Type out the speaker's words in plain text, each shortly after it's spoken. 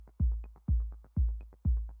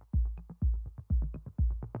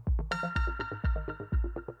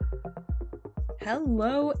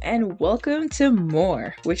Hello and welcome to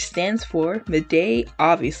More, which stands for Midday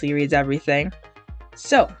Obviously Reads Everything.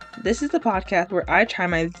 So, this is the podcast where I try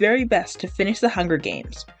my very best to finish the Hunger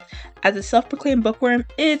Games. As a self-proclaimed bookworm,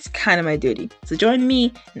 it's kind of my duty. So join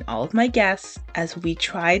me and all of my guests as we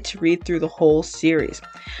try to read through the whole series.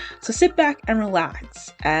 So sit back and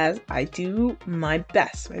relax as I do my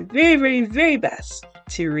best, my very, very, very best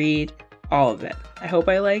to read all of it. I hope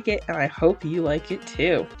I like it and I hope you like it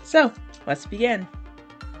too. So, let's begin.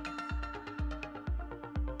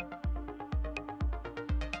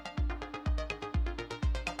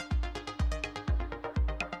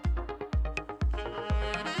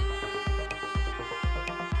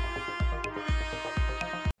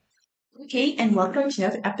 Okay, and welcome to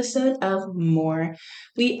another episode of More.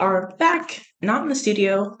 We are back, not in the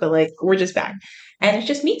studio, but we're just back. And it's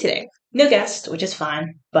just me today. No guest, which is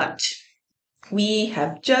fine, but we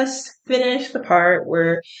have just finished the part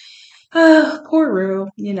where poor Rue,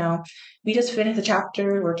 we just finished the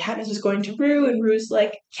chapter where Katniss was going to Rue, and Rue's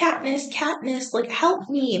like, Katniss, like, help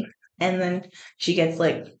me. And then she gets,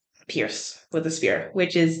 pierced with a spear,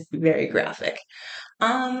 which is very graphic.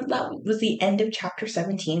 That was the end of chapter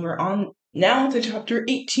 17. We're on now to chapter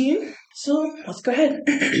 18. So let's go ahead.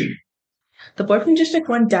 The boy from District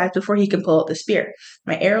 1 dies before he can pull out the spear.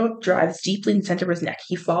 My arrow drives deeply in the center of his neck.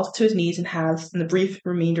 He falls to his knees and has the brief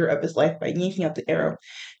remainder of his life by yanking out the arrow,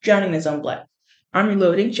 drowning in his own blood. I'm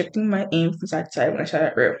reloading, shifting my aim from side to side when I shout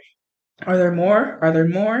at Rue. Are there more? Are there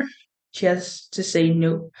more? She has to say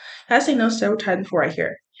no. I have to say no several times before I hear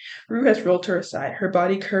it. Rue has rolled to her side, her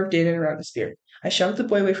body curved in and around the spear. I shove the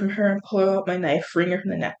boy away from her and pull out my knife, freeing her from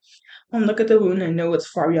the net. One look at the wound, and I know it's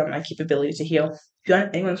far beyond my capability to heal. Beyond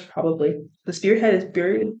anyone's, probably. The spearhead is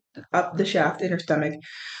buried up the shaft in her stomach.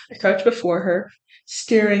 I crouch before her,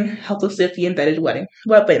 staring helplessly at the embedded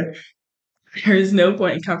weapon. There is no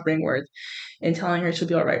point in comforting words and telling her she'll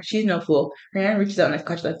be all right. She's no fool. Her hand reaches out and I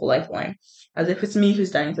clutch like a lifeline, as if it's me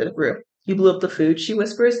who's dying instead of Rue. You blew up the food, she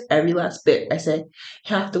whispers. Every last bit, I say.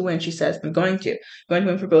 You have to win, she says. I'm going to. Going to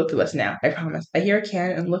win for both of us now, I promise. I hear a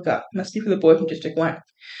cannon and look up. Must be for the boy from District 1.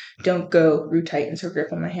 Don't go, Rue tightens her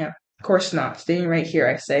grip on my hand. Of course not. Staying right here,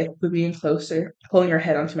 I say, moving closer, pulling her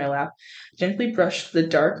head onto my lap. Gently brush the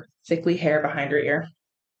dark, thickly hair behind her ear.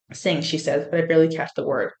 Sing, she says, but I barely catch the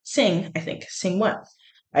word. Sing, I think. Sing what?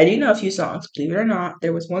 I do know a few songs. Believe it or not,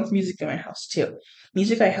 there was once music in my house, too.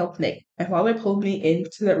 Music I helped make. My father pulled me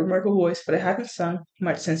into that remarkable voice, but I haven't sung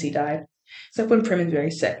much since he died, except when Prim is very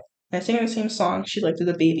sick. I sing the same song she liked as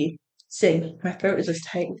a baby. Sing. My throat is as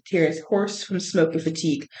tight with tears, hoarse from smoke and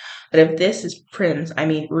fatigue. But if this is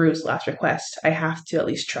Rue's last request, I have to at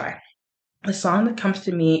least try. The song that comes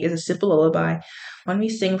to me is a simple lullaby, one we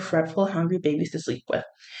sing fretful, hungry babies to sleep with.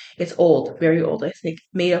 It's old, very old, I think,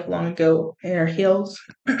 made up long ago in our hills.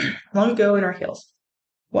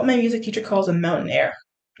 What my music teacher calls a mountain air.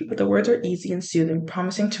 But the words are easy and soothing,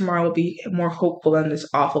 promising tomorrow will be more hopeful than this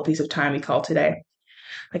awful piece of time we call today.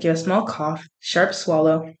 I give a small cough, sharp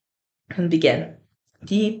swallow, and begin.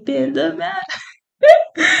 Deep in the mat.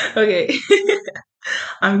 Okay.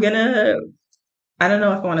 I don't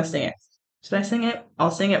know if I want to sing it. Should I sing it?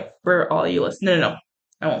 I'll sing it for all you listen. No.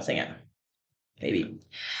 I won't sing it. Maybe.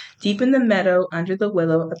 Deep in the meadow, under the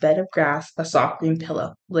willow, a bed of grass, a soft green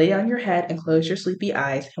pillow. Lay on your head and close your sleepy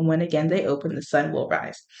eyes, and when again they open, the sun will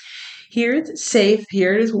rise. Here it's safe,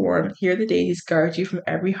 here it is warm, here the daisies guard you from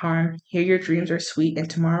every harm, here your dreams are sweet, and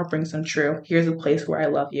tomorrow brings them true. Here's a place where I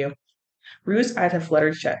love you. Rue's eyes have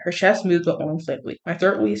fluttered shut. Her chest moves but only slightly. My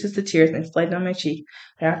throat releases the tears and slide down my cheek.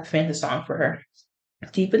 I have to finish the song for her.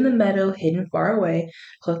 Deep in the meadow, hidden far away,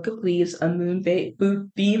 cloak of leaves, a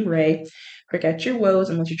moonbeam ray. Forget your woes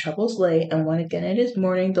and let your troubles lay, and when again it is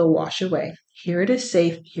morning, they'll wash away. Here it is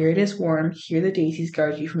safe, here it is warm, here the daisies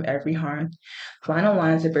guard you from every harm. Final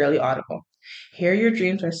lines are barely audible. Here your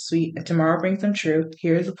dreams are sweet, and tomorrow brings them true.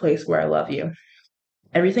 Here is the place where I love you.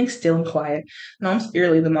 Everything's still and quiet, and almost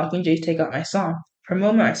eerily the mockingjays take out my song. For a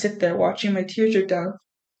moment I sit there watching my tears drip down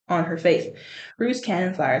on her face. Rue's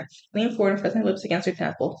cannon fired. Lean forward and press my lips against her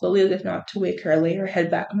temple. Slowly, as if not to wake her, I lay her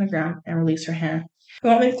head back on the ground and release her hand. I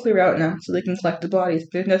want me to clear out now, so they can collect the bodies.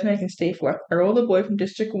 There's nothing I can stay for. I roll the boy from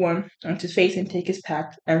District 1 onto his face and take his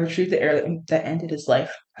pack, and retrieve the arrow that ended his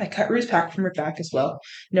life. I cut Rue's pack from her back as well,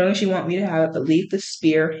 knowing she wanted me to have it, but leave the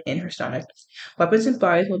spear in her stomach. Weapons and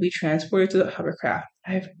bodies will be transported to the hovercraft.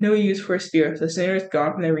 I have no use for a spear, so the sooner it's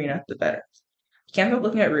gone from the arena, the better. I can't stop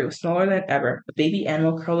looking at Rue, smaller than ever, a baby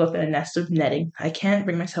animal curled up in a nest of netting. I can't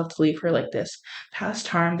bring myself to leave her like this, past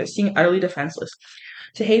harm, but seeming utterly defenseless.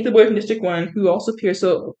 To hate the boy from District 1, who also appears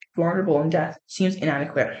so vulnerable in death, seems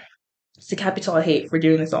inadequate. It's the capital I hate for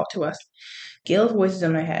doing this all to us. Gale's voice is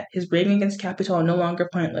in my head. His braving against Capitol no longer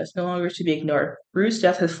pointless, no longer to be ignored. Rue's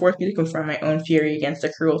death has forced me to confront my own fury against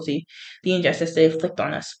the cruelty, the injustice they inflict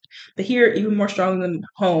on us. But here, even more strongly than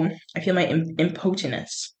home, I feel my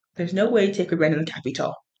impotence. There's no way to take revenge on the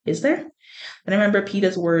Capitol. Is there? Then I remember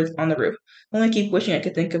Peta's words on the roof. I only keep wishing I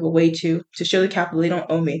could think of a way to show the Capitol they don't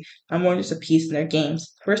owe me. I'm more than just a piece in their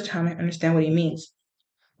games. First time I understand what he means.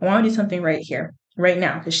 I want to do something right here, right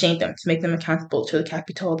now, to shame them, to make them accountable to the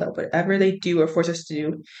Capitol that whatever they do or force us to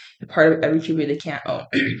do is part of every tribute they can't own.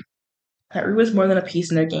 That Rue is more than a piece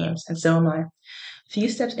in their games, and so am I. A few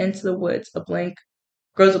steps into the woods,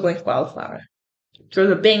 grows a blank wildflower.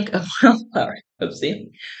 Grows a bank of wildflower. Oopsie.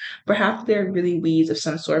 Perhaps they are really weeds of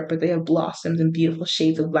some sort, but they have blossomed in beautiful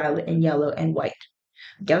shades of violet and yellow and white.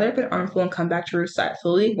 Gather up an armful and come back to Ruth's side.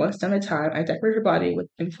 Slowly, one stem at a time, I decorate her body with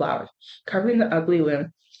flowers, covering the ugly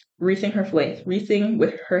limb, wreathing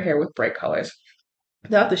with her hair with bright colors.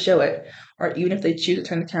 They'll have to show it, or even if they choose to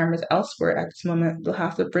turn the cameras elsewhere at this moment, they'll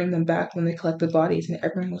have to bring them back when they collect the bodies, and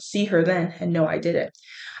everyone will see her then and know I did it.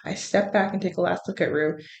 I step back and take a last look at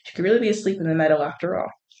Rue. She could really be asleep in the meadow after all.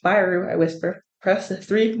 Bye, Rue, I whisper. Press the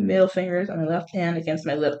 3 middle fingers on my left hand against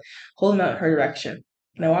my lip, hold them out in her direction.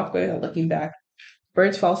 And I walk away without looking back.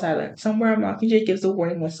 Birds fall silent. Somewhere a mockingjay gives a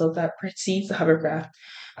warning whistle that precedes the hovercraft.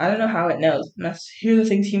 I don't know how it knows. It must hear the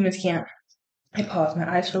things humans can't. I pause,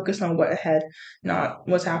 my eyes focused on what ahead, not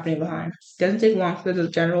what's happening behind. It doesn't take long for the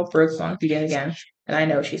general bird song to begin again, and I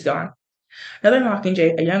know she's gone. Another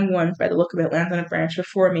mockingjay, a young one by the look of it, lands on a branch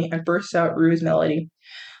before me and bursts out Rue's melody.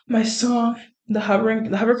 My song. The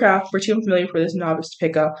hovercraft were too unfamiliar for this novice to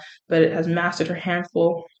pick up, but it has mastered her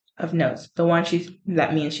handful of notes, the one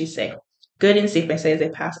that means she's safe. Good and safe, I say as I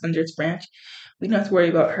pass under its branch. We don't have to worry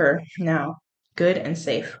about her now. Good and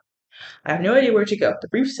safe. I have no idea where to go. The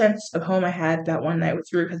brief sense of home I had that one night with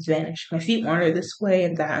Rue has vanished. My feet wander this way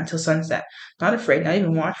and that until sunset. Not afraid, not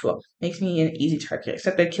even watchful. Makes me an easy target,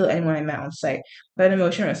 except I'd kill anyone I met on sight. Without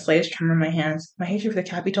emotion or the slightest tremor in my hands. My hatred for the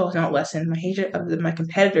Capitol is not lessened. My hatred of my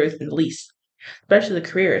competitors in the least. Especially the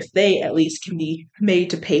careers. They, at least, can be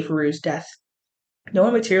made to pay for Rue's death. No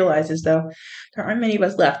one materializes, though. There aren't many of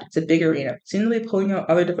us left. It's a big arena. Soon they'll be pulling out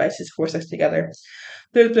other devices to force us together.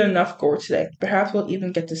 There's been enough gore today. Perhaps we'll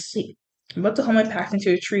even get to sleep. I'm about to haul my pack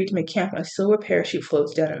into a tree to make camp when a silver parachute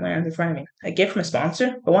floats down and lands in front of me. A gift from a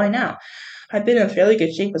sponsor? But why now? I've been in fairly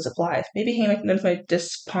good shape with supplies. Maybe hang with my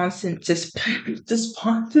despondency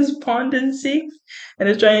and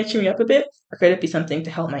is trying to cheer me up a bit? Or could it be something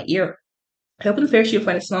to help my ear? I open the parachute and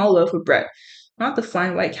find a small loaf of bread. Not the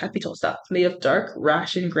fine white Capitol stuff, made of dark,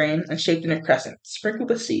 ration grain and shaped in a crescent, sprinkled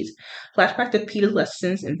with seeds. Flashback to Peter's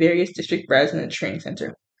lessons in various district breads in the training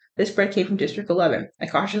center. This bread came from District 11. I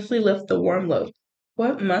cautiously lift the warm loaf.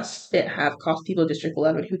 What must it have cost people in District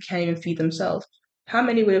 11 who can't even feed themselves? How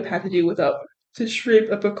many would have had to do without to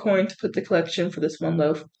scrape up a coin to put the collection for this one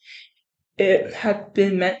loaf? It had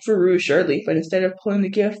been meant for Rue, surely, but instead of pulling the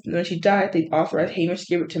gift, when she died, they'd offer as Hamish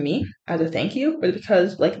gave it to me as a thank you, or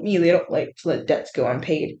because, like me, they don't like to let debts go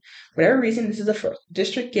unpaid. Whatever reason, this is a first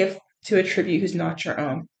district gift to a tribute who's not your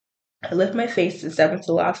own. I lift my face and step into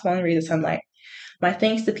the last falling rays of sunlight. My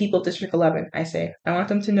thanks to people of District 11, I say. I want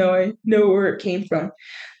them to know I know where it came from,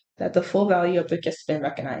 that the full value of the gift has been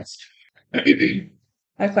recognized.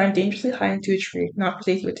 I climb dangerously high into a tree, not for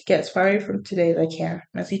safety, but to get as far away from today as I can.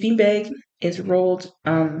 My sleeping bag is rolled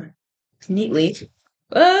neatly.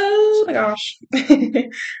 Oh my gosh.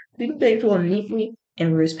 Sleeping bag is rolled neatly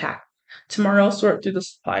in Rue's pack. Tomorrow I'll sort through the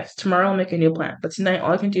supplies. Tomorrow I'll make a new plan. But tonight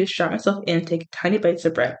all I can do is strap myself in and take tiny bites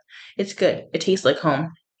of bread. It's good. It tastes like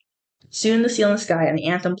home. Soon the seal in the sky and the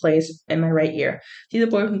anthem plays in my right ear. See the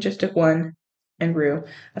boy from District 1 and Rue.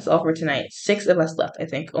 That's all for tonight. 6 of us left, I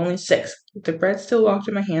think. Only 6. With the bread still locked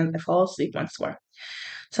in my hand, I fall asleep once more.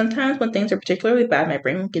 Sometimes when things are particularly bad, my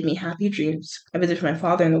brain will give me happy dreams. I visit my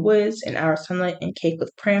father in the woods, an hour of sunlight and cake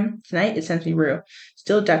with Prim. Tonight it sends me Rue,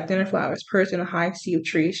 still decked in her flowers, perched in a high sea of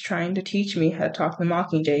trees, trying to teach me how to talk to the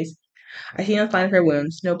mockingjays. I see no sign of her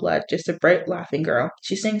wounds, no blood, just a bright, laughing girl.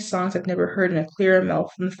 She sings songs I've never heard in a clearer,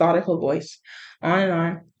 methodical voice. On and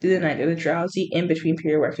on, through the night, there's a drowsy in-between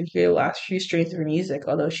period where I can hear the last few strains of her music,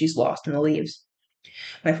 although she's lost in the leaves.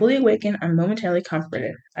 When I fully awaken, I'm momentarily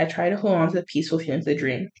comforted. I try to hold on to the peaceful feelings of the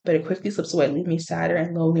dream, but it quickly slips away, leaving me sadder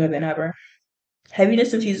and lonelier than ever.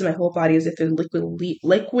 Heaviness infuses my whole body as if there's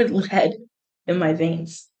liquid lead in my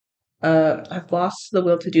veins. I've lost the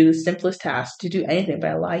will to do the simplest task, to do anything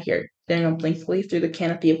but I lie here, staring obliquely through the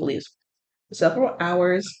canopy of leaves. For several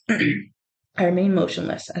hours, I remain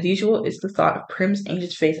motionless. As usual, it's the thought of Prim's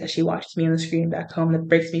anxious face as she watches me on the screen back home that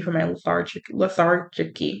breaks me from my lethargy.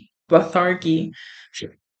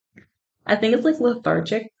 I think it's like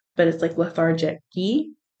lethargic, but it's like lethargic-y.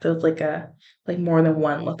 So it's like more than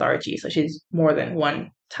one lethargy. So she's more than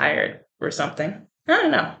one tired or something. I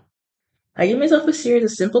don't know. I give myself a series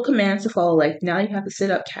of simple commands to follow, like now you have to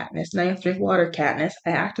sit up, Katniss. Now you have to drink water, Katniss.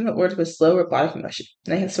 I act on the orders with slow robotic motion.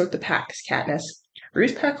 Now you have to sort the packs, Katniss.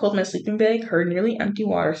 Ruth's pack holds my sleeping bag, her nearly empty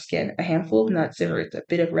water skin, a handful of nuts and roots, a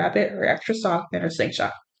bit of rabbit, her extra sock, and her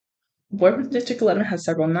slingshot. The boy from District 11 has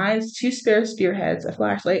several knives, 2 spare spearheads, a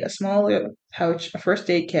flashlight, a small pouch, a first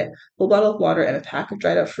aid kit, a full bottle of water, and a pack of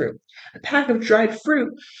dried up fruit. A pack of dried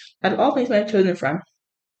fruit! Out of all things I've chosen from,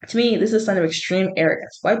 to me, this is a sign of extreme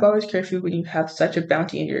arrogance. Why bother to carry food when you have such a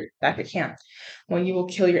bounty in your back of camp? When you will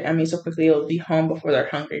kill your enemies so quickly they'll be home before they're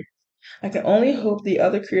hungry. I can only hope the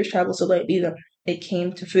other careers traveled so lightly that it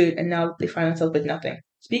came to food, and now they find themselves with nothing.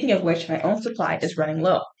 Speaking of which, my own supply is running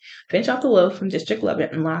low. Finish off the loaf from District 11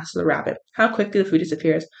 and last of the rabbit. How quickly the food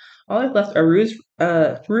disappears. All I've left are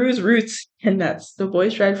roots, and nuts, the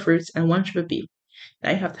boys' dried fruits, and one strip of beef.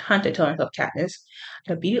 Now you have to hunt, I tell myself, Katniss.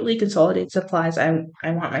 I immediately consolidate supplies I want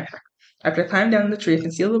my pack. After I climb down the tree, I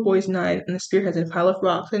conceal the boy's knife and the spearheads in a pile of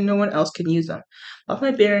rocks, and no one else can use them. Off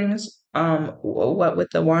my bearings, what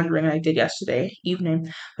with the wandering I did yesterday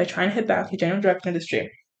evening, by trying to head back the general direction of the stream.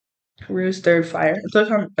 Rue's third fire until I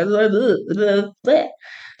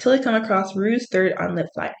come across Rue's third unlit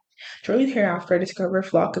fire. Shortly hereafter, I discover a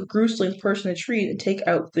flock of grooslings perched in the trees and take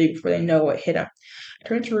out 3 before they know what hit them. I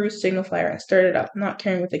turn to Rue's signal fire and start it up, not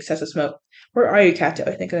caring with excessive smoke. Where are you, Kato?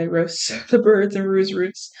 I think as I roast the birds and Rue's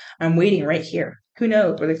roots. I'm waiting right here. Who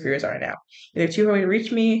knows where the careers are now? Either too hard to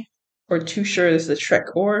reach me, or too sure this is a trick,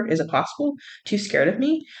 or, is it possible, too scared of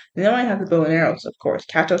me? Now I have the bow and arrows, of course.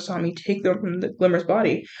 Kato saw me take them from the Glimmer's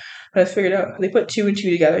body. But I figured out, they put 2 and 2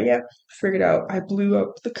 together, yeah. Figured out I blew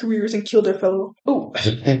up the careers and killed their fellow,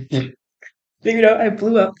 figured out I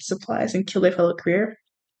blew up the supplies and killed their fellow career.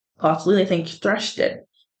 Possibly they think Thresh did.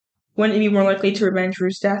 Wouldn't it be more likely to revenge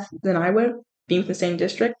Rue's death than I would, being from the same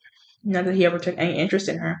district? Not that he ever took any interest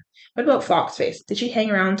in her. What about Foxface? Did she hang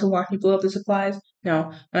around to watch me blow up the supplies?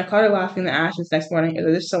 No. When I caught her laughing in the ashes next morning, it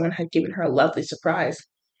was as if someone had given her a lovely surprise.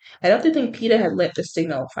 I don't think PETA had lit the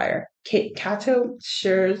signal fire. Kato's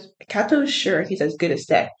sure he's as good as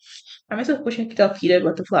dead. I myself wishing I could tell PETA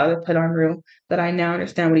about the flower they put on Rue, that I now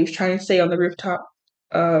understand what he was trying to say on the rooftop.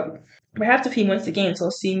 Perhaps if he wins the game, so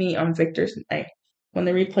he'll see me on Victor's night, when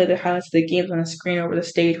they replay the highlights of the games on a screen over the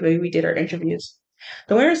stage where we did our interviews.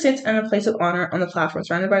 The winner sits in a place of honor on the platform,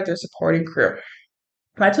 surrounded by their supporting crew.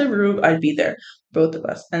 If I told Rube I'd be there, both of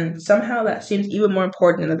us, and somehow that seems even more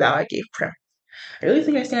important than the vow I gave Prim. I really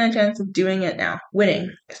think I stand a chance of doing it now,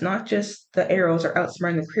 winning. It's not just the arrows or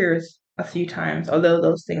outsmarting the careers a few times, although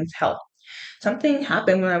those things help. Something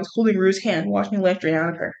happened when I was holding Rue's hand, watching the life drain out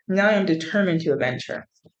of her. Now I am determined to avenge her,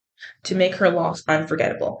 to make her loss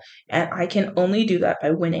unforgettable, and I can only do that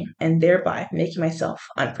by winning, and thereby making myself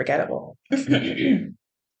unforgettable.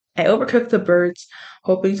 I overcook the birds,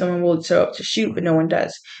 hoping someone will show up to shoot, but no one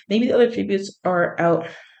does. Maybe the other tributes are out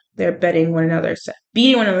there beating one another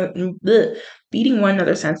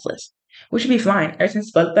senseless. Which would be fine. Ever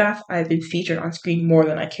since Bloodbath, I've been featured on screen more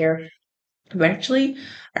than I care. Eventually,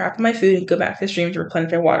 I wrap up my food and go back to the stream to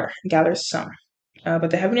replenish my water and gather some.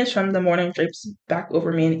 But the heaviness from the morning drapes back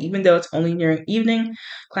over me, and even though it's only nearing evening,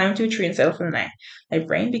 climb to a tree and settle for the night. My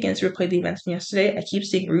brain begins to replay the events from yesterday. I keep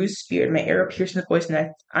seeing Rue's spear and my arrow piercing the boy's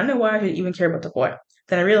neck. I don't know why I should even care about the boy.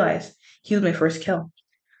 Then I realized he was my first kill.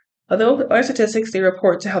 Although other statistics they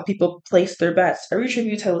report to help people place their bets, every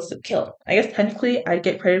tribute has a list of killed. I guess technically I'd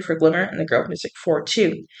get credit for Glimmer and the girl from District 4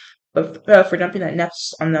 too. But for dumping that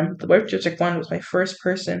nest on them, the boy from District 1 was my first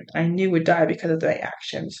person I knew would die because of my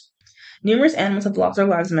actions. Numerous animals have lost their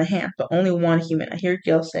lives in my hand, but only one human. I hear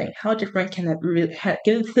Gil saying, how different can it really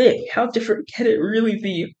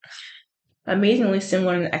be? Amazingly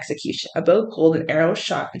similar in the execution. A bow pulled, an arrow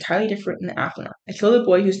shot, entirely different in the aftermath. I killed a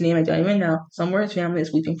boy whose name I don't even know. Somewhere his family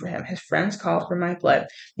is weeping for him. His friends call for my blood.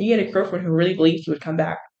 He had a girlfriend who really believed he would come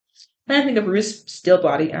back. Then I think of Ruth's still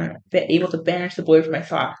body and I'm able to banish the boy from my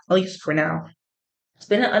thought, at least for now. It's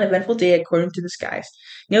been an uneventful day according to the skies.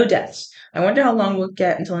 No deaths. I wonder how long we'll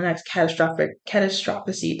get until the next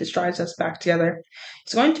catastrophe destroys us back together.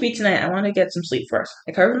 It's going to be tonight. I want to get some sleep first.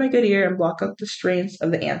 I cover my good ear and block out the strains of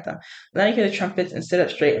the anthem. Then I hear the trumpets and sit up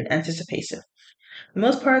straight in anticipation. For the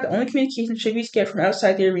most part, the only communication tributes get from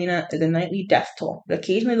outside the arena is a nightly death toll, but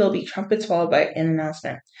occasionally there'll be trumpets followed by an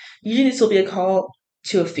announcement. Usually this will be a call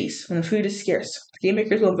to a feast, when the food is scarce. The game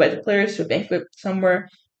makers will invite the players to a banquet somewhere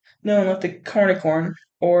known like the Cornicorn,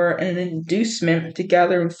 or an inducement to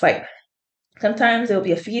gather and fight. Sometimes there will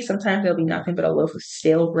be a feast, sometimes there will be nothing but a loaf of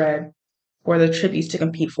stale bread, or the tributes to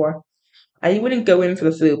compete for. I wouldn't go in for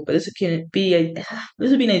the food, but this would be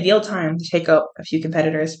an ideal time to take out a few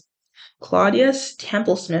competitors. Claudius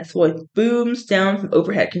Templesmith's voice booms down from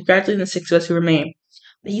overhead, congratulating the six of us who remain.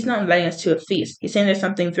 But he's not inviting us to a feast. He's saying there's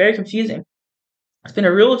something very confusing. It's been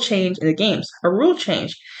a rule change in the games. A rule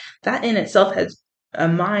change. That in itself has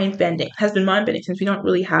been mind bending since we don't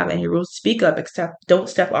really have any rules to speak of except don't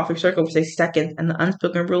step off your circle for 6 seconds and the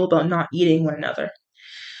unspoken rule about not eating one another.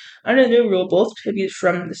 Under the new rule, both tributes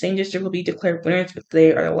from the same district will be declared winners if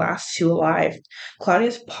they are the last two alive.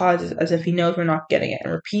 Claudius pauses as if he knows we're not getting it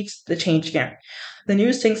and repeats the change again. The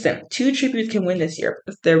news sinks in. 2 tributes can win this year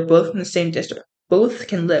if they're both from the same district. Both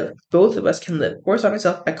can live. Both of us can live. Force on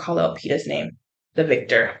myself, I call out Peeta's name. The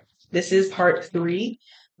victor. This is part 3.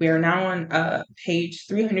 We are now on page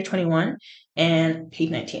 321 and page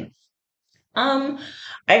 19. I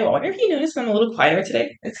wonder if you noticed I'm a little quieter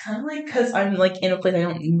today. It's kind of like because I'm like in a place I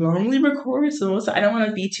don't normally record, so I don't want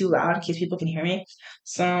to be too loud in case people can hear me.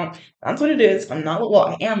 So that's what it is. I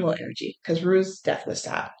am low energy because Rue's death was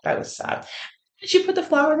sad. That was sad. Did she put the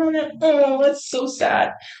flower on it? Oh, that's so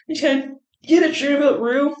sad. I can't get a dream about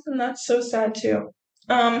Rue, and that's so sad too.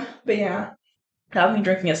 But yeah, I'll be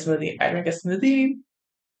drinking a smoothie. I drink a smoothie.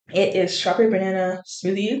 It is strawberry banana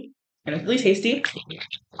smoothie, and it's really tasty.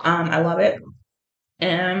 I love it.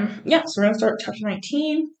 And yeah, so we're gonna start chapter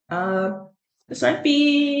 19. This might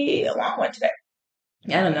be a long one today.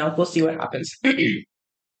 I don't know. We'll see what happens.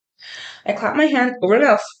 I clap my hand over my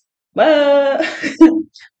mouth.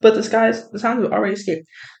 But the sounds have already escaped.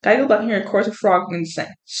 Gotta go back here and chorus a frog and sing.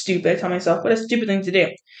 Stupid, I tell myself. What a stupid thing to do.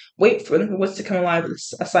 Wait for the woods to come alive with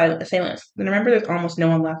assailants. Then remember there's almost no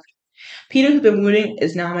one left. Peeta, who's been wounding,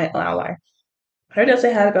 is now my ally. Whatever doubts I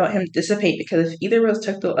had about him dissipate because if either of us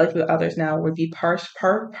took the life of the others now would be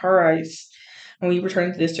paradise when we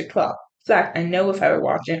returned to District 12. In fact, I know if I were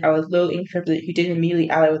watching, I would loathe any tribute who didn't immediately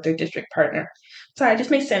ally with their district partner. Sorry, it just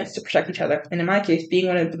makes sense to protect each other, and in my case, being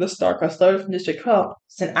one of the star-crossed loaders from District 12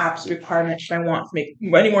 is an absolute requirement should I want to make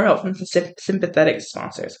any more help from sympathetic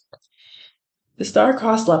sponsors. The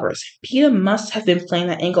star-crossed lovers. Peeta must have been playing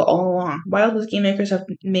that angle all along. Why all those game makers have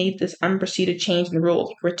made this unprecedented change in the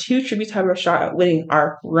rules, where 2 tributes have a shot at winning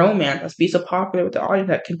our romance must be so popular with the audience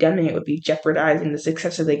that condemning it would be jeopardizing the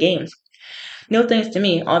success of the games. No thanks to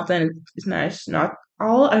me. All I've done is manage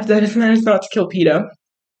not to kill Peeta.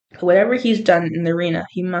 Whatever he's done in the arena,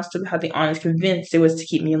 he must have had the honest convinced it was to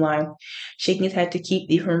keep me alive, shaking his head to keep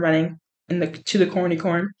me from running to the corny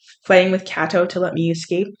corn, fighting with Cato to let me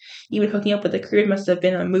escape. Even hooking up with the crew must have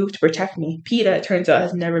been a move to protect me. Peeta, it turns out,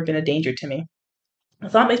 has never been a danger to me. The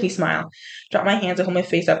thought makes me smile. Drop my hands and hold my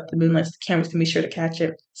face up to the moonlight so the cameras can be sure to catch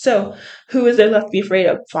it. So, who is there left to be afraid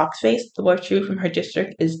of? Foxface, the boy true from her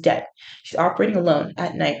district, is dead. She's operating alone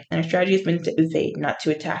at night, and her strategy has been to evade, not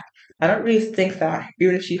to attack. I don't really think that,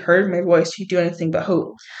 even if she heard my voice, she'd do anything but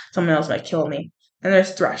hope someone else might kill me. And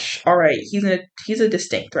there's Thresh. Alright, he's a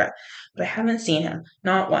distinct threat, but I haven't seen him,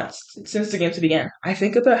 not once, since the games began. I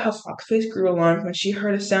think about how Foxface grew alarmed when she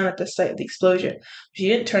heard a sound at the site of the explosion. She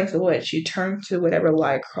didn't turn to the wood, she turned to whatever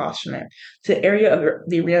lay across from it, to the area of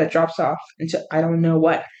the arena that drops off into I don't know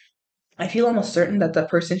what. I feel almost certain that the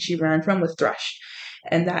person she ran from was Thresh,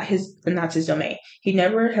 and that's his domain. He'd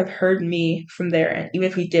never have heard me from there, and even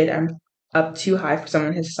if he did, I'm up too high for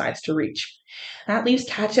someone his size to reach. That leaves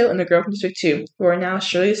Kato and the girl from District 2, who are now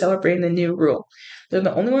surely celebrating the new rule. They're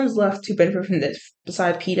the only ones left to benefit from this,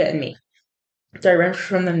 besides Peeta and me. Do I run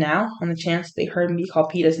from them now, on the chance they heard me call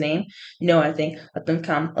Peeta's name? No, I think. Let them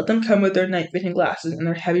come. Let them come with their night vision glasses and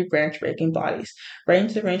their heavy branch-breaking bodies, right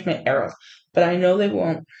into the range of my arrows. But I know they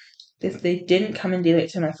won't. If they didn't come in daylight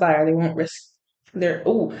to my fire, they won't risk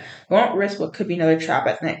what could be another trap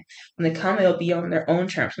at night. When they come, it'll be on their own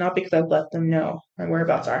terms, not because I've let them know my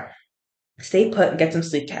whereabouts are. Stay put and get some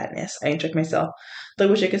sleep, Katniss. I inject myself. Though I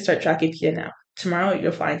wish I could start tracking Peeta now. Tomorrow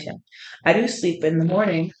you'll find him. I do sleep, but in the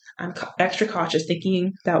morning I'm extra cautious,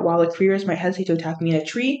 thinking that while the careers might hesitate to attack me in a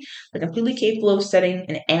tree, they're completely capable of setting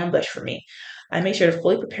an ambush for me. I make sure to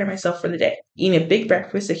fully prepare myself for the day, eating a big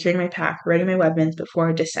breakfast, securing my pack, readying my weapons before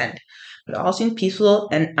I descend. But all seems peaceful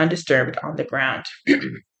and undisturbed on the ground.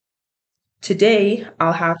 Today,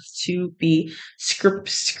 I'll have to be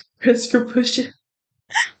scrupulously,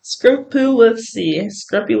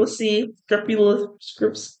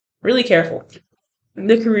 really careful.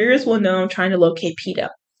 The careers will know I'm trying to locate Peeta.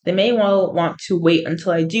 They may well want to wait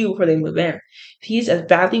until I do before they move in. If he's as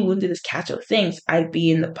badly wounded as Cato thinks, I'd be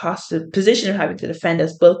in the position of having to defend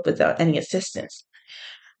us both without any assistance.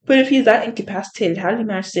 But if he's that incapacitated, how did he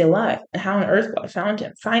manage to stay alive? And how on earth will I find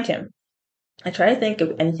him? I try to think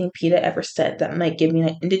of anything Peeta ever said that might give me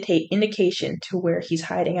an indication to where he's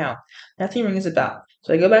hiding out. Nothing rings a bell.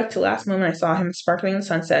 So I go back to the last moment I saw him sparkling in the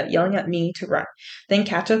sunset, yelling at me to run. Then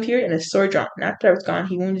Kato appeared and his sword drawn. After I was gone,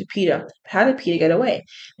 he wounded Peta. How did Peta get away?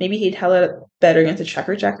 Maybe he'd held out better against the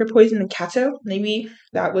Checker Jacker poison than Kato? Maybe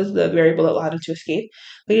that was the variable that allowed him to escape.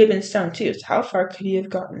 But he'd have been stung too, so how far could he have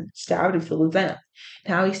gotten? Stabbed and filled with venom.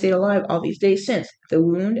 And how he stayed alive all these days since. The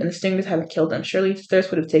wound and the stingers haven't killed him. Surely his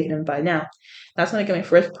thirst would have taken him by now. That's when I got my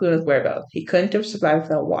first clue on his whereabouts. He couldn't have survived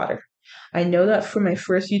without water. I know that from my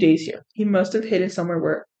first few days here. He must have hidden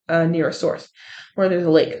somewhere near a source, where there's a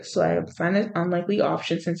lake, so I find it an unlikely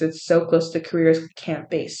option since it's so close to Career's camp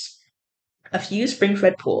base. A few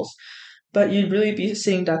spring-fed pools, but you'd really be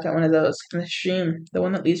sitting duck at one of those. And the stream, the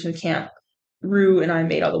one that leads from the camp, Rue and I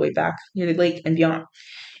made all the way back near the lake and beyond.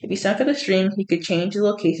 If he sunk at the stream, he could change his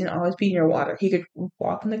location and always be near water. He could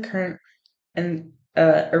walk in the current and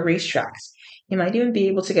erase tracks. He might even be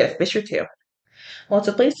able to get a fish or two. Well, it's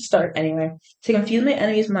a place to start anyway. To confuse my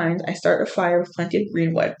enemy's minds, I start a fire with plenty of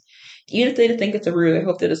green wood. Even if they think it's a ruse, I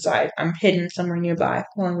hope they decide I'm hidden somewhere nearby,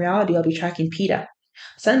 while in reality I'll be tracking Peta.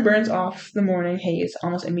 Sun burns off the morning haze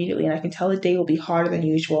almost immediately, and I can tell the day will be hotter than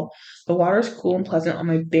usual. The water is cool and pleasant on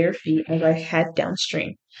my bare feet as I head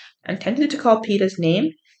downstream. I'm tempted to call Peta's name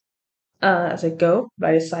as I go,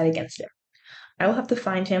 but I decide against it. I will have to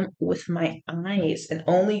find him with my eyes and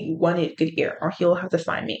only one good ear, or he'll have to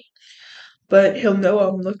find me. But he'll know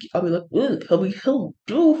I'm looking. I'll be looking.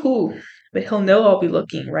 But he'll know I'll be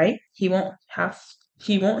looking, right? He won't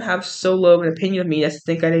have so low an opinion of me as to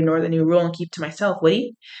think I'd ignore the new rule and keep to myself, would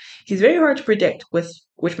he? He's very hard to predict,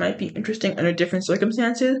 which might be interesting under different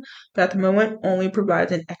circumstances, but at the moment only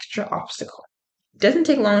provides an extra obstacle. It doesn't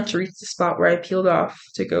take long to reach the spot where I peeled off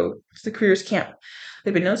to go to the Career's camp.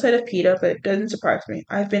 There'd been no sight of Peta, but it doesn't surprise me.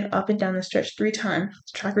 I've been up and down the stretch 3 times,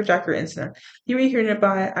 the Tracker Jacker incident. If you were here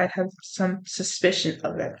nearby, I'd have some suspicion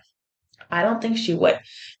of it. I don't think she would.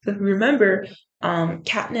 Because remember,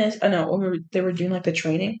 Katniss, I know, when they were doing like the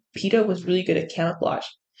training, Peta was really good at camouflage.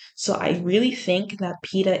 So I really think that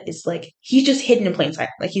Peta is like, he's just hidden in plain sight.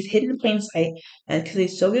 Like he's hidden in plain sight, and because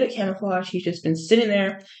he's so good at camouflage, he's just been sitting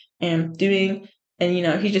there and doing, and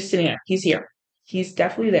he's just sitting there. He's here. He's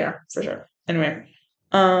definitely there, for sure. Anyway.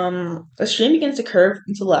 The stream begins to curve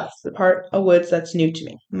into left, the part of woods that's new to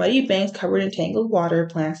me. Muddy banks covered in tangled water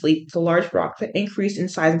plants lead to large rocks that increase in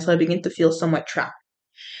size until I begin to feel somewhat trapped.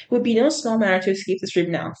 It would be no small matter to escape the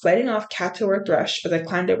stream now, fighting off Kato or Thrush as I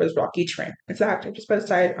climbed over this rocky terrain. In fact, I just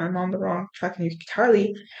decided I'm on the wrong track and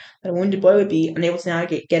entirely that a wounded boy would be unable to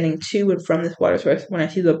navigate getting to and from this water source when I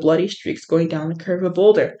see the bloody streaks going down the curve of a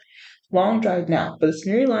boulder. Long drive now, but the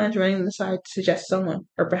smeary lines running on the side suggest someone,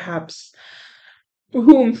 or perhaps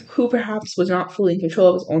who perhaps was not fully in control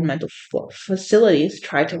of his own mental facilities,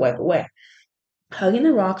 tried to wipe away. Hugging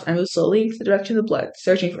the rocks, I moved slowly into the direction of the blood,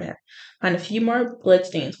 searching for him. Find a few more blood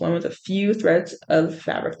stains, one with a few threads of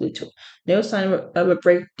fabric glued to it. No sign of a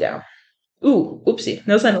breakdown. Ooh, oopsie,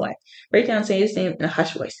 no sign of life. Breakdown saying his name in a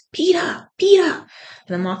hushed voice. Peta! Peta!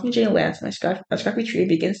 And the mockingjay lands, and a scrappy tree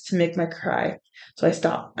begins to make my cry. So I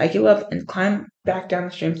stop. I give up and climb back down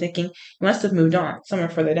the stream, thinking he must have moved on, somewhere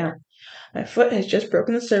further down. My foot has just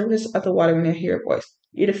broken the surface of the water when I hear a voice.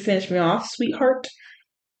 You'd have finished me off, sweetheart?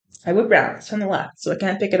 I whip round, it's on the left, so I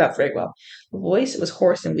can't pick it up very well. The voice was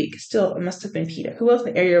hoarse and weak. Still, it must have been Peta. Who else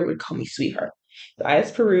in the area would call me sweetheart? The eyes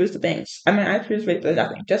perused the banks. My eyes perused right, but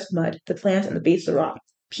nothing. Just mud, the plants, and the base of the rock.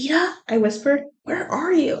 Peta? I whispered. Where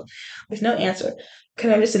are you? With no answer.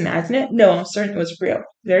 Could I just imagine it? No, I'm certain it was real.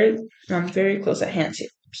 Very close at hand too.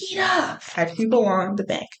 Peta! I creep along the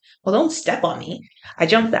bank. Well, don't step on me. I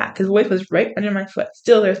jumped back. His voice was right under my foot.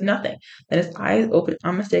 Still, there's nothing. Then his eyes opened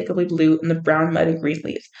unmistakably blue in the brown mud and green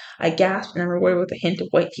leaves. I gasped and I rewarded with a hint of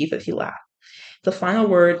white teeth as he laughed. The final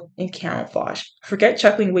word in camouflage. Forget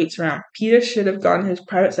chuckling weights around. Peta should have gone to his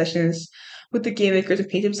private sessions with the game makers and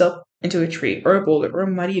painted himself into a tree, or a boulder, or a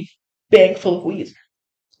muddy bank full of weeds.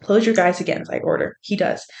 Close your eyes again, I order. He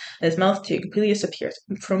does, and his mouth too completely disappears.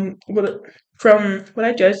 From what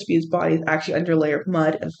I judge to be his body is actually under a layer of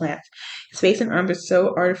mud and plants. His face and arms are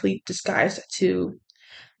so artfully disguised to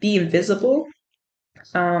be invisible.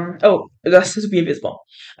 That's to be invisible.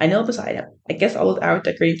 I kneel beside him. I guess all those hours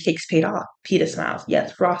decorating cakes paid off. Peta smiles.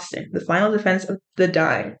 Yes, frosting. The final defense of the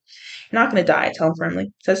dying. You're not gonna die, I tell him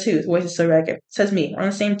firmly. Says who? His voice is so ragged. Says me. We're on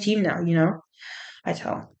the same team now, I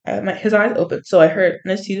tell him. His eyes opened, so I heard,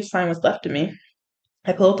 and as he was fine what's left of me.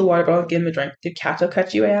 I pull out the water bottle and give him a drink. Did Kato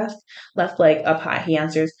cut you? I asked. Left leg up high, he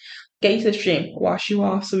answers. Get you to the stream. Wash you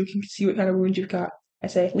off so we can see what kind of wound you've got. I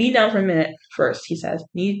say, lean down for a minute first, he says.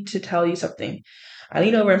 Need to tell you something. I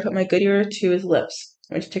lean over and put my good ear to his lips,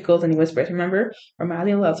 which tickles, and he whispers, remember,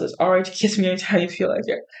 Romalia loves us. All right to kiss me anytime you feel like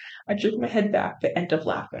it. I jerk my head back, but end up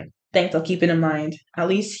laughing. Thanks, I'll keep it in mind. At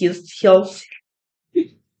least at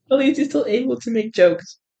least he's still able to make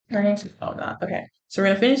jokes. Right? Oh, not okay. So we're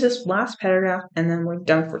gonna finish this last paragraph, and then we're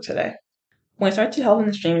done for today. When I start to help in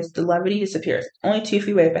the streams, the levity disappears. Only 2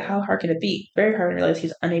 feet away, but how hard can it be? Very hard to realize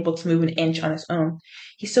he's unable to move an inch on his own.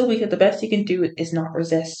 He's so weak that the best he can do is not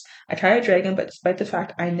resist. I try to drag him, but despite the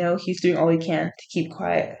fact I know he's doing all he can to keep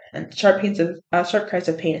quiet, and sharp cries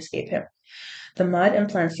of pain escape him. The mud and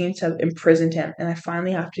plants seem to have imprisoned him, and I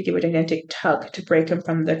finally have to give a gigantic tug to break him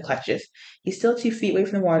from their clutches. He's still 2 feet away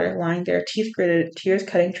from the water, lying there, teeth gritted, tears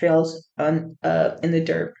cutting trails in the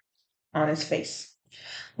dirt on his face.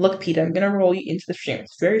 Look, Pete, I'm gonna roll you into the stream.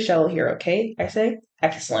 It's very shallow here, okay? I say.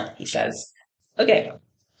 Excellent, he says. Okay,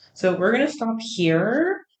 so we're gonna stop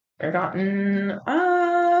here. Forgotten.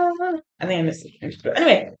 I think I missed it. But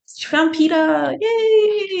anyway, found PETA!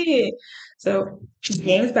 Yay! So the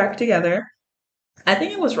game's back together. I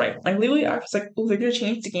think it was right. Like literally, I was like, "Oh, they're gonna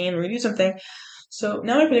change the game. They're gonna do something." So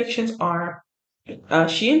now my predictions are,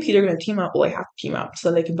 she and Peter are gonna team up. Well, they have to team up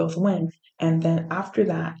so they can both win. And then after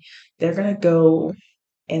that, they're gonna go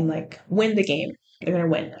and like win the game. They're gonna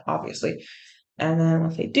win, obviously. And then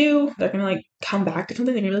once they do, they're gonna like come back to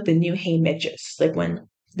something. They're gonna be like the new Hey Mitches. Like when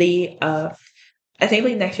they I think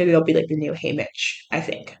like next year they'll be like the new Hey Mitch. I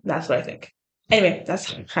think. That's what I think. Anyway,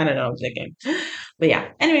 that's kind of what I'm thinking. But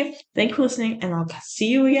yeah, anyway, thank you for listening, and I'll see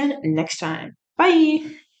you again next time. Bye!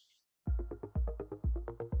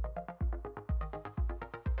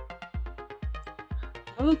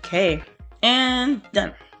 Okay, and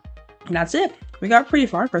done. That's it. We got pretty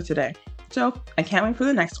far for today. So I can't wait for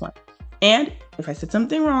the next one. And if I said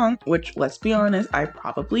something wrong, which let's be honest, I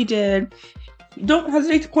probably did, don't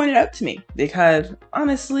hesitate to point it out to me. Because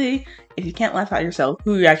honestly, if you can't laugh at yourself,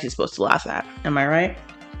 who are you actually supposed to laugh at? Am I right?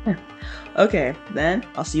 Okay, then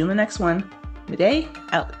I'll see you in the next one. Midday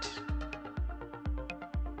out.